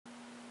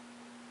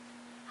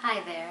Hi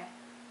there,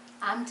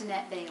 I'm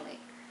Dennette Bailey.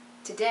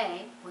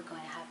 Today we're going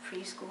to have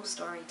preschool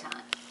story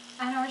time.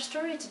 And our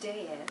story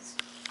today is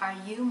Are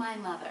You My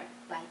Mother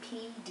by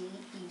P.D.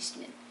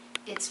 Eastmen.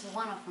 It's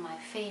one of my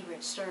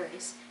favorite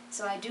stories,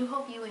 so I do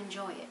hope you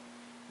enjoy it.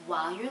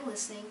 While you're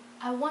listening,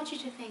 I want you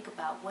to think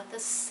about what the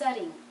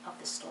setting of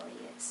the story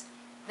is.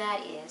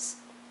 That is,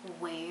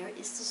 where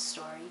is the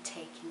story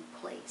taking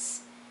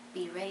place?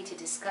 Be ready to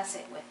discuss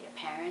it with your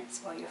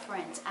parents or your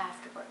friends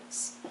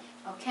afterwards.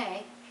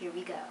 Okay, here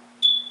we go.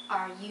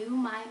 Are You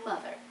My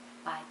Mother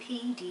by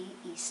P.D.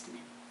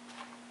 Eastmen.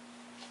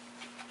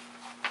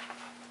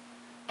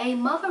 A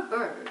mother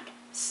bird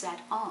sat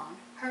on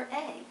her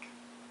egg.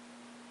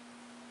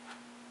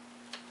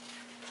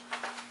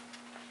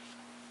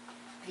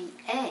 The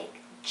egg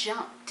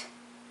jumped.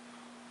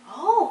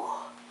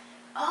 Oh,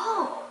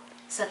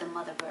 said the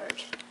mother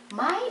bird.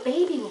 My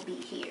baby will be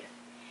here.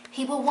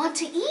 He will want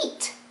to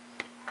eat.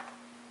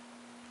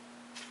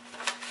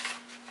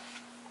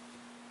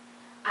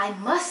 I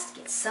must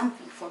get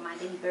something for my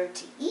baby bird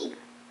to eat,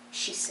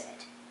 she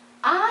said.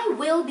 I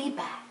will be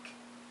back.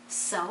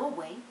 So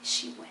away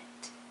she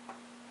went.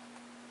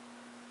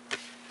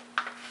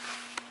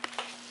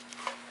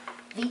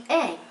 The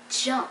egg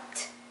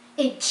jumped.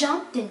 It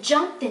jumped and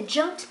jumped and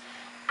jumped.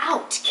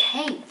 Out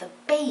came the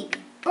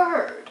baby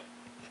bird.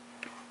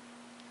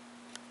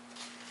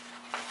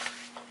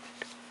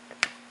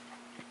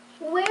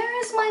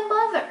 Where is my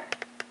mother?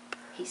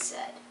 He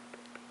said.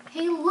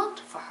 He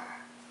looked for her.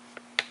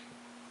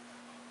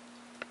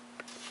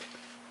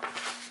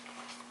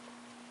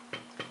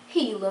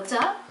 He looked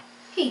up.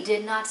 He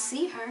did not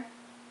see her.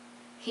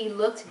 He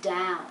looked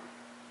down.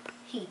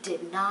 He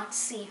did not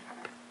see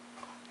her.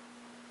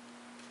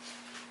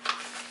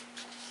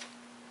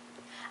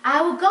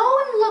 I will go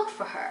and look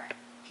for her,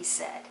 he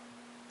said.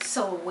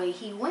 So away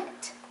he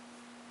went.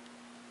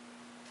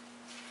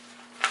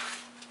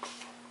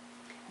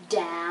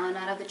 Down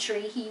out of the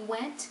tree he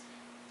went.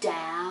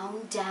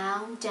 Down,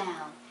 down,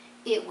 down.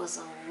 It was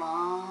a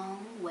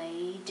long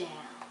way down.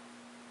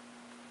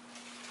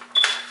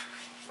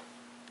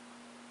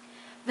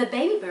 The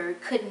baby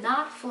bird could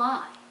not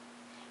fly.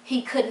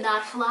 He could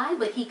not fly,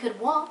 but he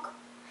could walk.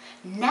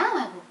 Now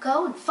I will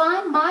go and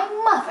find my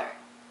mother,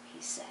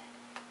 he said.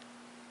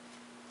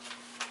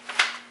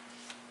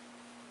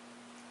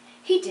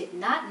 He did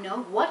not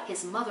know what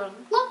his mother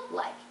looked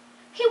like.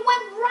 He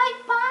went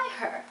right by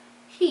her.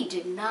 He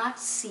did not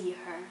see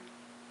her.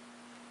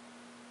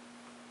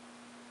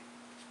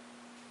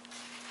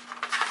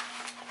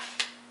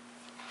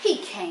 He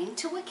came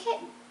to a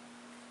kitten.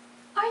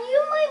 Are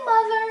you my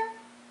mother?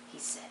 He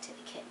said to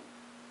the kitten.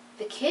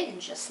 The kitten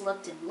just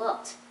looked and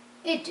looked.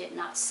 It did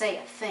not say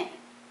a thing.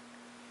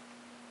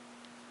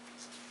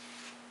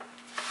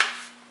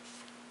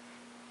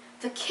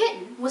 The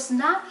kitten was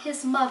not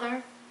his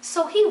mother,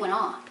 so he went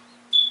on.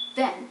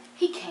 Then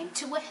he came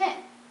to a hen.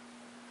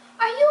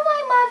 Are you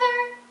my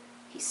mother?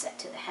 He said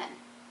to the hen.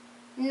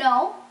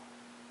 No,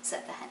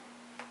 said the hen.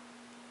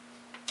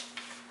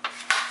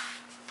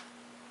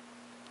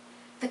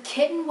 The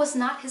kitten was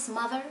not his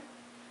mother.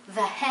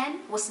 The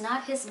hen was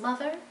not his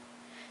mother.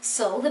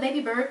 So the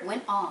baby bird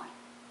went on.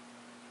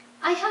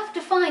 I have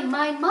to find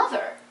my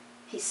mother,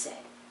 he said.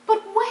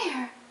 But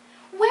where?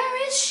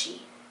 Where is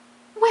she?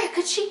 Where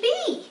could she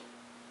be?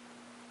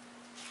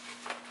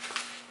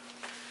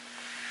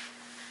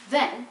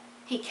 Then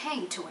he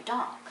came to a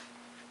dog.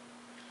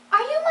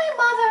 Are you my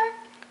mother?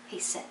 He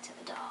said to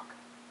the dog.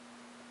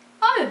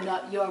 I am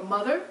not your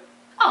mother.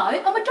 I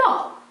am a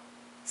dog,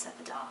 said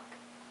the dog.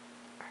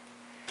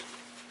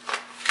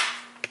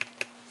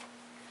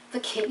 The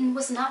kitten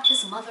was not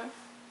his mother.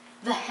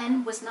 The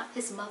hen was not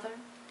his mother.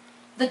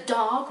 The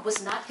dog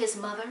was not his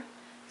mother.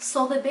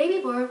 So the baby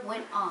bird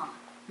went on.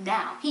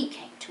 Now he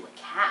came to a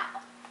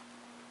cow.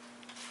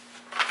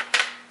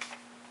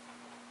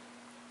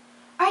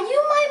 Are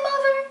you my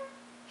mother?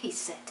 He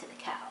said to the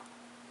cow.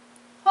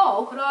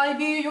 How could I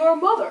be your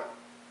mother?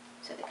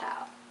 Said the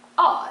cow.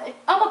 I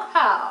am a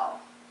cow.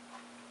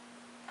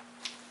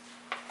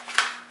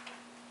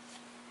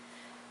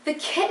 The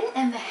kitten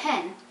and the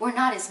hen were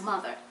not his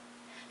mother.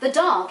 The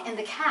dog and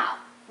the cow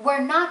were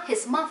not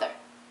his mother.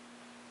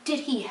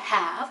 Did he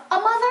have a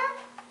mother?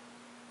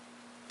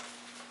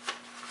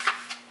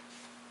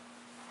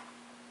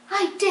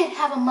 I did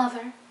have a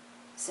mother,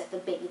 said the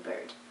baby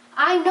bird.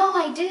 I know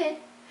I did.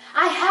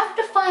 I have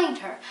to find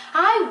her.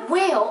 I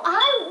will.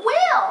 I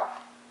will.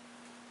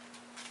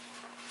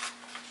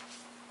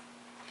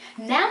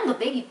 Now the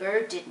baby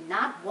bird did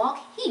not walk.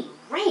 He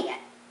ran.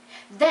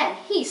 Then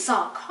he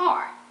saw a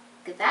car.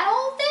 Could that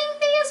old thing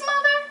be his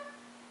mother?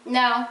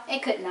 No,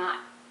 it could not.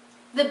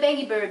 The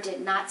baby bird did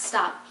not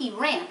stop. He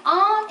ran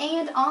on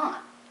and on.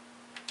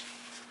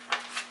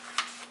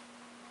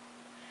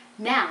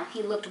 Now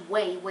he looked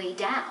way, way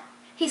down.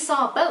 He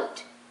saw a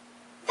boat.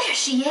 There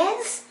she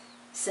is,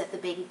 said the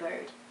baby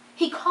bird.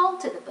 He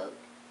called to the boat,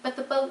 but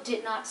the boat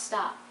did not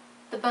stop.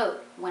 The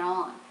boat went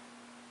on.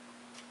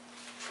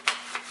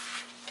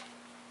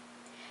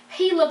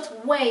 He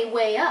looked way,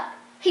 way up.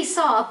 He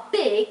saw a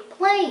big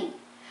plane.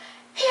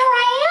 Here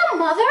I am,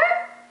 Mother,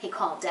 he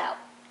called out.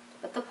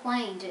 But the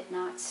plane did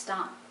not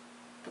stop.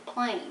 The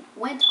plane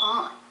went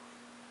on.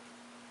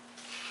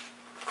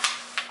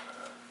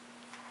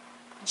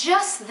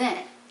 Just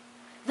then,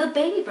 the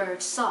baby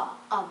bird saw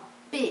a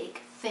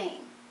big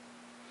thing.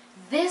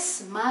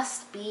 This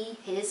must be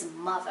his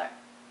mother.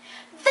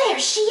 "There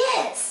she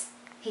is,"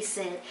 he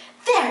said.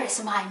 "There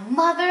is my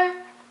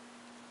mother."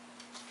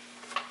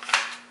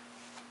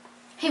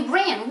 He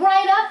ran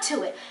right up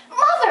to it.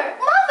 "Mother,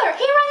 mother,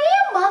 here I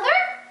am, mother,"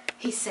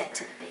 he said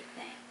to the big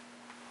thing.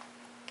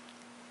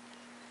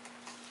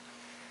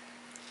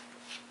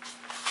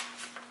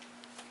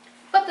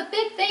 But the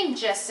big thing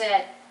just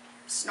said,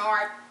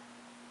 "Snort."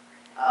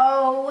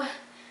 "Oh,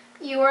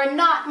 you are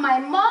not my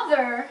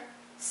mother,"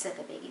 said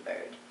the baby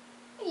bird.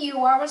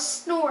 "You are a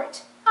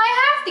snort. I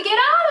have to get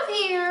out of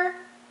here."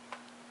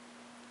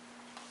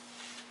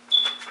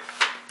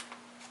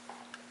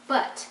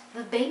 But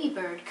the baby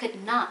bird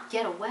could not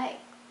get away.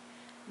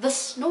 The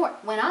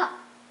snort went up.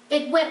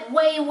 It went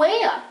way,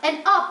 way up,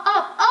 and up,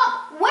 up,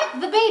 up went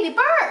the baby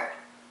bird.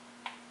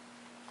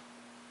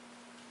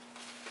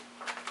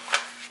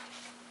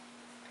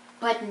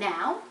 But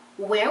now,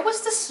 where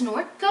was the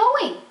snort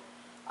going?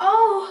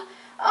 Oh,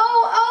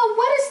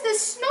 what is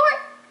this snort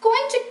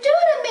going to do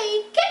to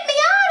me? Get me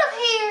out of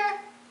here!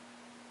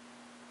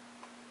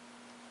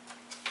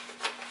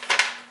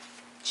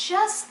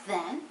 Just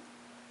then,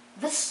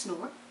 the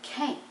snort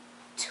came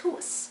to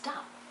a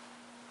stop.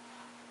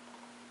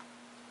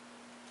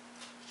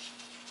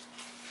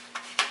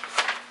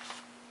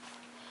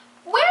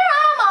 "Where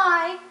am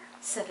I?"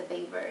 said the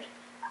baby bird.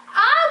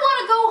 "I want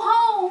to go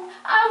home.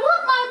 I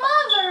want my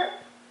mother."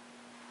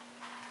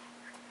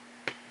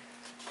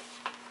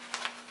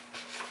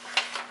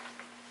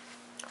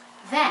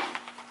 Then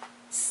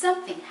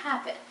something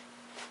happened.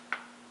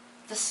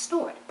 The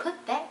snort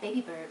put that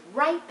baby bird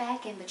right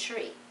back in the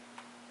tree.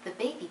 The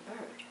baby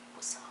bird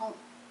was home.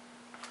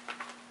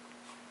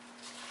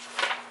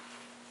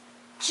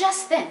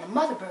 Just then the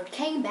mother bird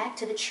came back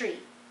to the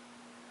tree.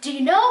 "Do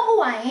you know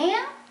who I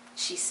am?"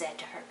 she said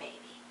to her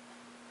baby.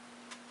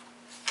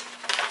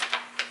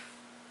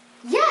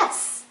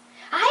 "Yes,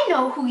 I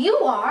know who you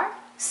are,"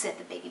 said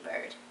the baby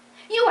bird.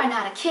 "You are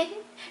not a kitten.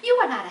 You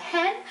are not a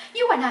hen.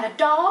 You are not a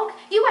dog.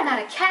 You are not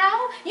a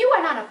cow. You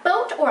are not a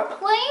boat or a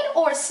plane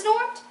or a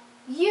snort.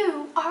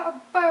 You are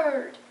a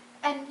bird,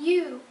 and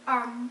you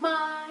are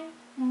my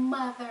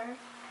mother."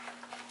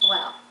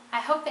 Well, I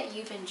hope that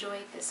you've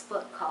enjoyed this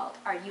book called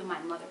Are You My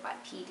Mother by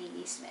P.D.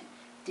 Eastmen.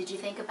 Did you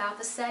think about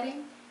the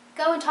setting?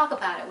 Go and talk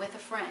about it with a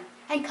friend,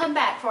 and come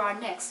back for our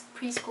next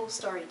preschool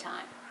story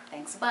time.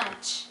 Thanks a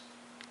bunch.